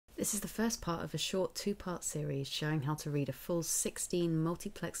This is the first part of a short 2-part series showing how to read a full 16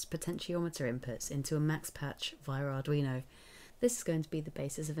 multiplexed potentiometer inputs into a max patch via Arduino. This is going to be the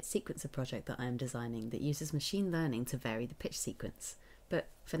basis of a sequencer project that I am designing that uses machine learning to vary the pitch sequence. But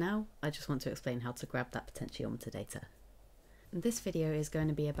for now, I just want to explain how to grab that potentiometer data. This video is going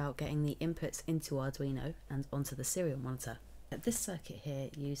to be about getting the inputs into Arduino and onto the serial monitor. This circuit here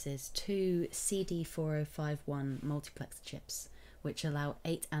uses two CD4051 multiplexed chips, which allow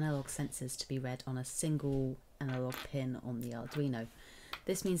 8 analog sensors to be read on a single analog pin on the Arduino.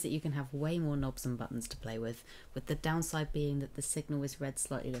 This means that you can have way more knobs and buttons to play with the downside being that the signal is read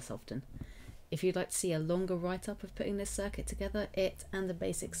slightly less often. If you'd like to see a longer write-up of putting this circuit together, it and the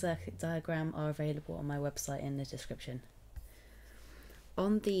basic circuit diagram are available on my website in the description.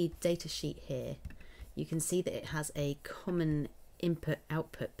 On the datasheet here, you can see that it has a common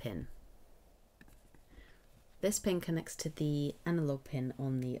input-output pin. This pin connects to the analog pin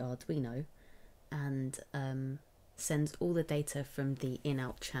on the Arduino and sends all the data from the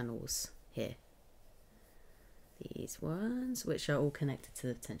in-out channels here. These ones, which are all connected to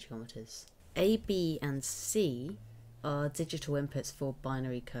the potentiometers. A, B and C are digital inputs for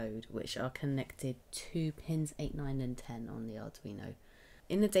binary code, which are connected to pins 8, 9 and 10 on the Arduino.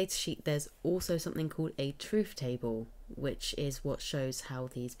 In the datasheet there's also something called a truth table, which is what shows how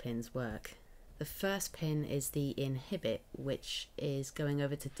these pins work. The first pin is the inhibit, which is going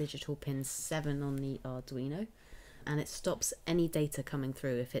over to digital pin 7 on the Arduino, and it stops any data coming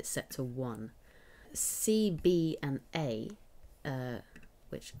through if it's set to 1. C, B and A,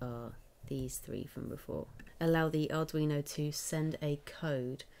 which are these three from before, allow the Arduino to send a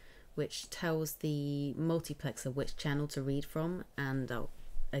code which tells the multiplexer which channel to read from, and I'll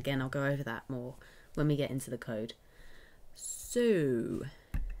go over that more when we get into the code. So,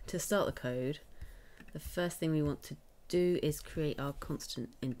 to start the code, the first thing we want to do is create our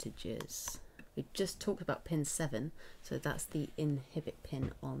constant integers. We just talked about pin 7, so that's the inhibit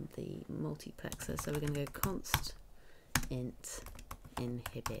pin on the multiplexer. So we're going to go const int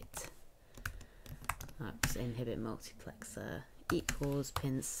inhibit. That's inhibit multiplexer equals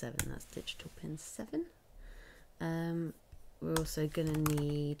pin 7. That's digital pin 7. We're also going to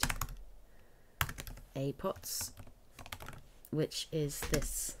need a pots, which is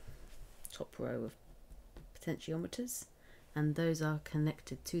this top row of potentiometers, and those are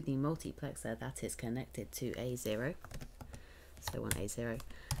connected to the multiplexer that is connected to A0. So one A0,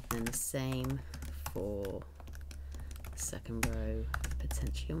 and the same for the second row of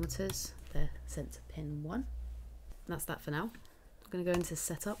potentiometers. They're sent to pin 1. That's that for now. I'm going to go into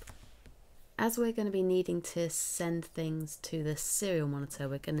setup. As we're going to be needing to send things to the serial monitor,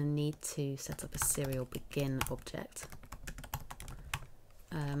 we're going to need to set up a serial begin object.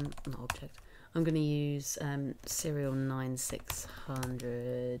 Not object. I'm going to use serial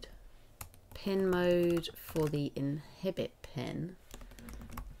 9600 pin mode for the inhibit pin.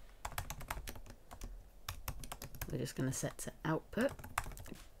 We're just going to set to output,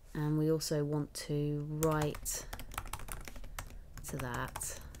 and we also want to write to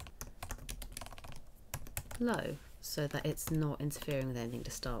that low so that it's not interfering with anything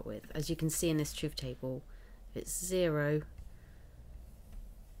to start with. As you can see in this truth table, if it's 0,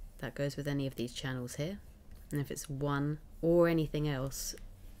 that goes with any of these channels here, and if it's 1 or anything else,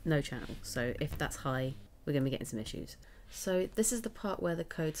 no channel. So if that's high, we're going to be getting some issues. So this is the part where the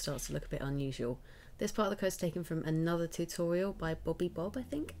code starts to look a bit unusual. This part of the code is taken from another tutorial by Bobby Bob, I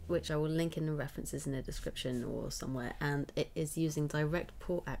think, which I will link in the references in the description or somewhere, and it is using direct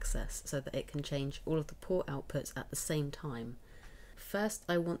port access so that it can change all of the port outputs at the same time. First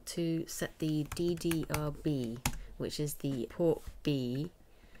I want to set the DDRB, which is the port B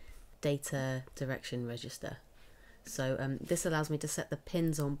data direction register. So this allows me to set the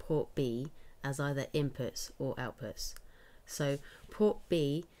pins on port B as either inputs or outputs. So port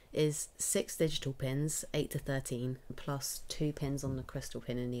B is 6 digital pins, 8 to 13, plus 2 pins on the crystal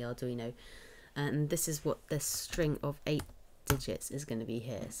pin in the Arduino, and this is what this string of 8 digits is going to be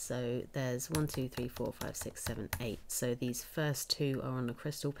here. So there's 1, 2, 3, 4, 5, 6, 7, 8. So these first 2 are on the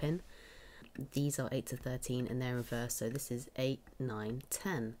crystal pin. These are 8 to 13 and they're reversed, so this is 8, 9,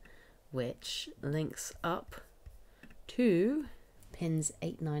 10. Which links up to pins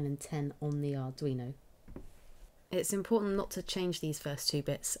 8, 9 and 10 on the Arduino. It's important not to change these first 2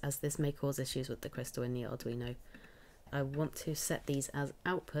 bits, as this may cause issues with the crystal in the Arduino. I want to set these as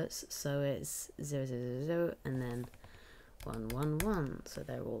outputs, so it's 0, 0, 0 and then 1, 1, 1, so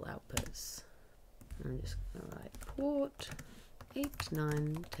they're all outputs. I'm just going to write port 8,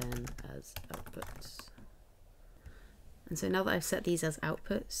 9, 10 as outputs. And so now that I've set these as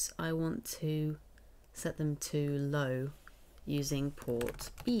outputs, I want to set them to low using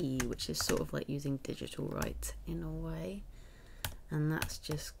port B, which is sort of like using digital write in a way. And that's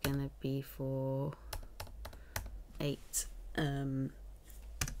just gonna be for 8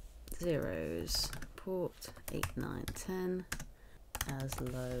 zeros, port 8, 9, 10 as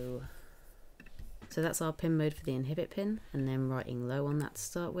low. So that's our pin mode for the inhibit pin, and then writing low on that to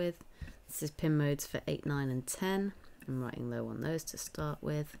start with. This is pin modes for 8, 9 and 10. I'm writing low on those to start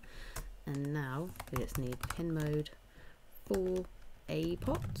with. And now we just need pin mode for A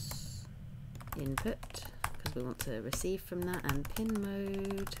pots, input, because we want to receive from that, and pin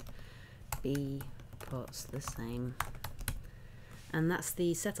mode B pots the same. And that's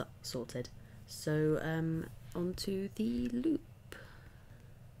the setup sorted. So onto the loop.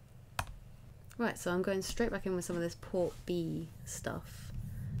 Right, so I'm going straight back in with some of this port B stuff.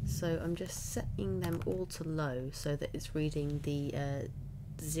 So I'm just setting them all to low so that it's reading the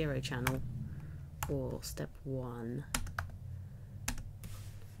 0 channel for step 1.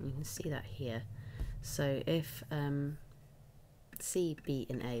 You can see that here. So if C, B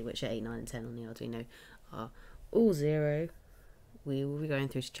and A, which are 8, 9 and 10 on the Arduino, are all 0, we will be going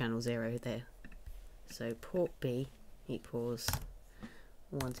through to channel 0 there. So port B equals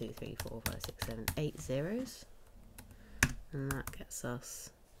 1, 2, 3, 4, 5, 6, 7, 8 zeros, and that gets us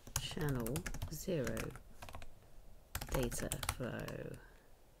channel 0 data flow.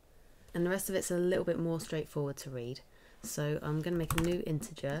 And the rest of it's a little bit more straightforward to read. So I'm going to make a new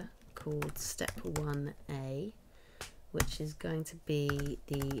integer called step 1a, which is going to be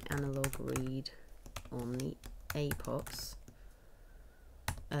the analog read on the A pots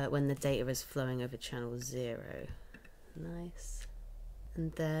when the data is flowing over channel 0. Nice.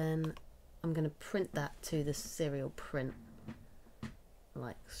 And then I'm going to print that to the serial print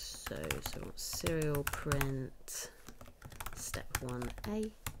like so. So serial print step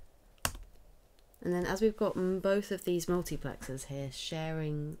 1a. And then as we've got both of these multiplexers here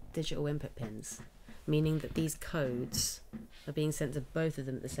sharing digital input pins, meaning that these codes are being sent to both of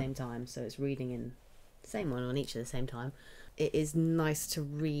them at the same time, so it's reading in the same one on each at the same time, it is nice to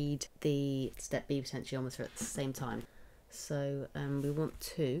read the step B potentiometer at the same time. So we want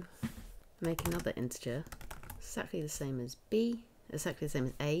to make another integer exactly the same as B, exactly the same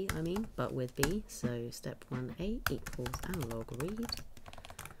as A, I mean, but with B. So step 1a equals analog read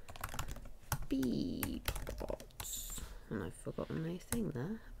B pots. And I've forgotten a thing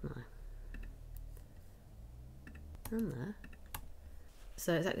there, haven't I? And there.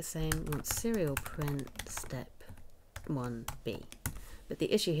 So exactly the same, we want serial print step 1b. But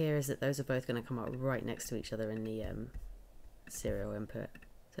the issue here is that those are both going to come up right next to each other in the serial input.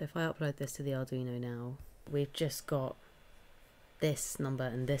 So if I upload this to the Arduino now, we've just got this number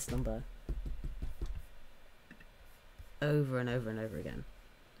and this number over and over and over again,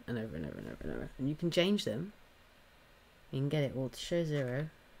 and over and over and over and over. And you can change them. You can get it all to show 0,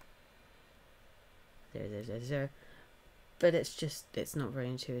 0, 0, 0, 0, but it's not very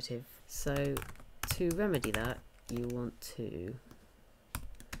intuitive. So to remedy that, you want to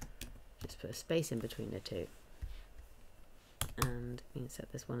just put a space in between the two. And you can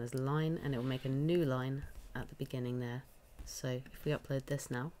set this one as line, and it will make a new line at the beginning there. So if we upload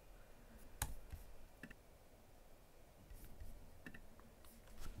this now,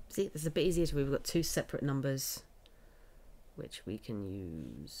 see, it's a bit easier to read. We've got two separate numbers which we can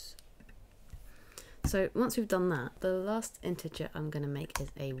use. So once we've done that, the last integer I'm going to make is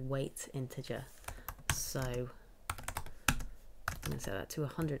a wait integer. So I'm going to set that to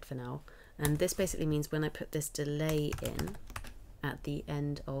 100 for now. And this basically means when I put this delay in at the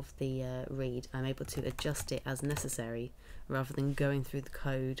end of the read, I'm able to adjust it as necessary rather than going through the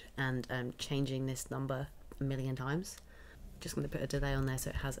code and changing this number a million times. Just going to put a delay on there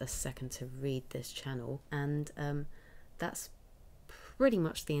so it has a second to read this channel, and that's pretty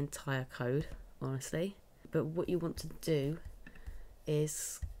much the entire code, honestly. But what you want to do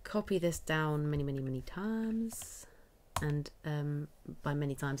is copy this down many times, and by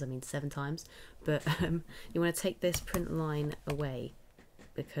many times I mean 7 times, but you want to take this print line away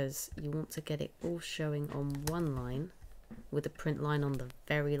because you want to get it all showing on one line with the print line on the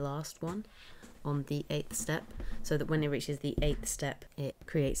very last one on the 8th step, so that when it reaches the 8th step it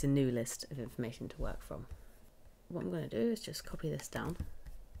creates a new list of information to work from. What I'm going to do is just copy this down,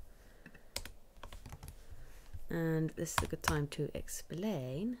 and this is a good time to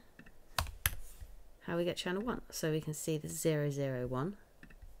explain how we get channel 1. So we can see the 0, 0, 1,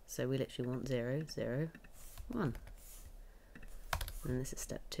 so we literally want 0, 0, 1, and this is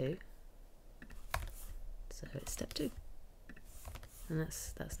step 2, so it's step 2, and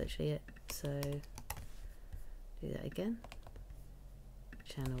that's literally it. So do that again.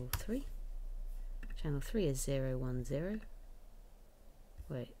 Channel 3 is 0, 1, 0,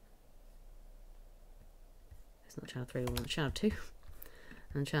 it's not channel 3, we want channel 2.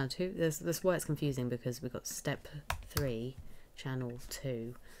 And channel 2, that's why it's confusing, because we've got step 3, channel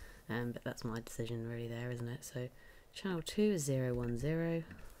 2, but that's my decision really there, isn't it? So channel 2 is 0, 1, 0.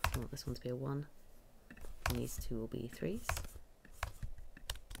 I want this one to be a 1. And these two will be 3s.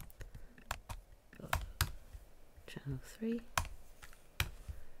 Channel 3.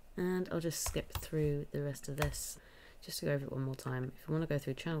 And I'll just skip through the rest of this just to go over it one more time. If you want to go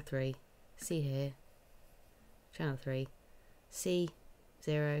through channel 3, C here, channel 3, C,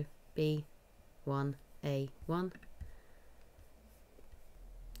 0, B, 1, A, 1.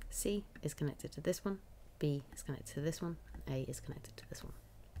 C is connected to this one, B is connected to this one, and A is connected to this one.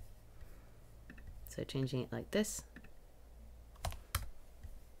 So changing it like this,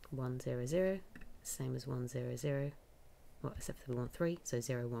 1, 0, 0, same as 1, 0, 0, well, except for we want 3, so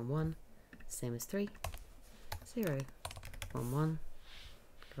 0, 1, 1, same as 3, 0, 1, 1,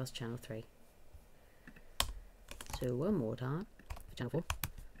 give us channel 3. So one more time, for channel 4,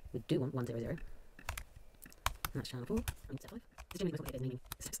 we do want 1, 0, 0, and that's channel 4, and step 5.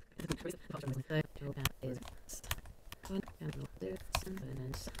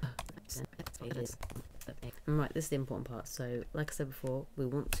 So right, this is the important part. So like I said before, we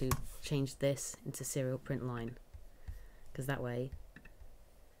want to change this into serial print line, because that way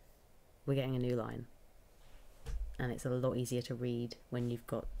we're getting a new line, and it's a lot easier to read when you've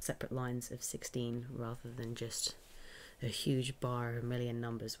got separate lines of 16 rather than just a huge bar of a million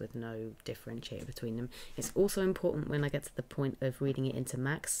numbers with no differentiator between them. It's also important when I get to the point of reading it into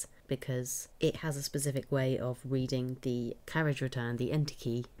max, because it has a specific way of reading the carriage return, the enter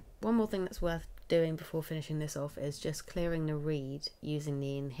key. One more thing that's worth doing before finishing this off is just clearing the read using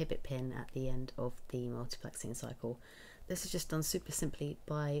the inhibit pin at the end of the multiplexing cycle. This is just done super simply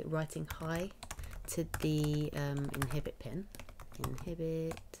by writing high to the inhibit pin.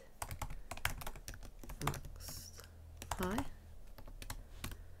 Inhibit high,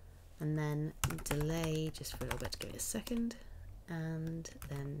 and then delay just for a little bit to give it a second, and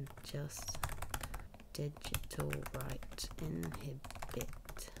then just digital write inhibit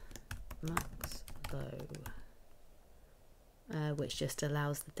max low, which just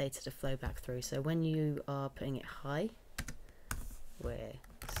allows the data to flow back through. So when you are putting it high, we're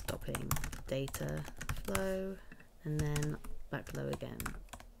stopping data flow, and then back low again,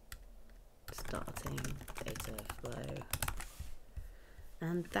 starting data flow.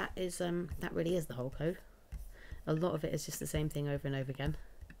 And that is that really is the whole code. A lot of it is just the same thing over and over again.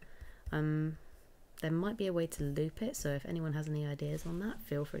 There might be a way to loop it, so if anyone has any ideas on that,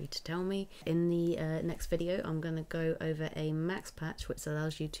 feel free to tell me. In the next video, I'm going to go over a max patch which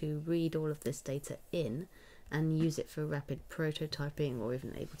allows you to read all of this data in and use it for rapid prototyping or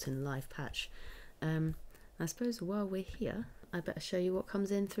even Ableton Live patch. I suppose while we're here, I better show you what comes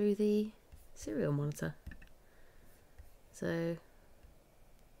in through the serial monitor. So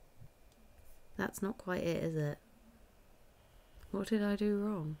that's not quite it, is it? What did I do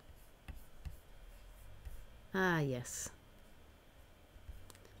wrong? Ah, yes.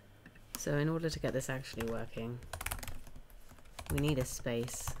 So in order to get this actually working, we need a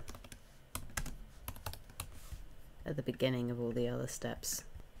space at the beginning of all the other steps.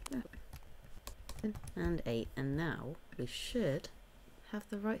 And 8, and now we should have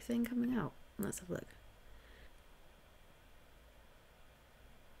the right thing coming out. Let's have a look.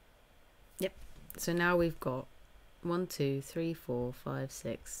 Yep, so now we've got 1, 2, 3, 4, 5,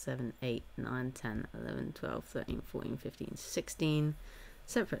 6, 7, 8, 9, 10, 11, 12, 13, 14, 15, 16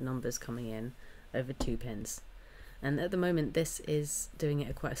 separate numbers coming in over 2 pins. And at the moment this is doing it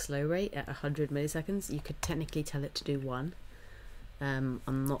at quite a slow rate at 100 milliseconds. You could technically tell it to do 1. I'm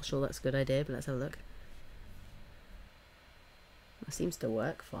not sure that's a good idea, but let's have a look. It seems to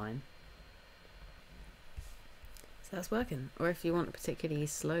work fine. So that's working. Or if you want a particularly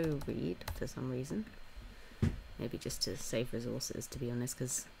slow read for some reason, maybe just to save resources, to be honest,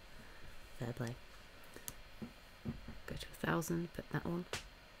 because fair play. Go to 1000, put that on.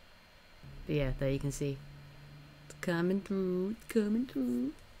 But yeah, there you can see. It's coming through, it's coming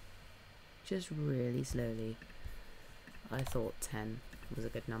through. Just really slowly. I thought 10 was a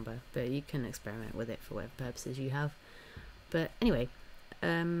good number, but you can experiment with it for whatever purposes you have. But anyway,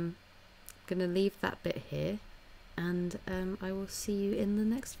 I'm gonna leave that bit here, and I will see you in the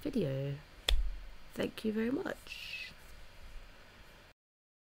next video. Thank you very much.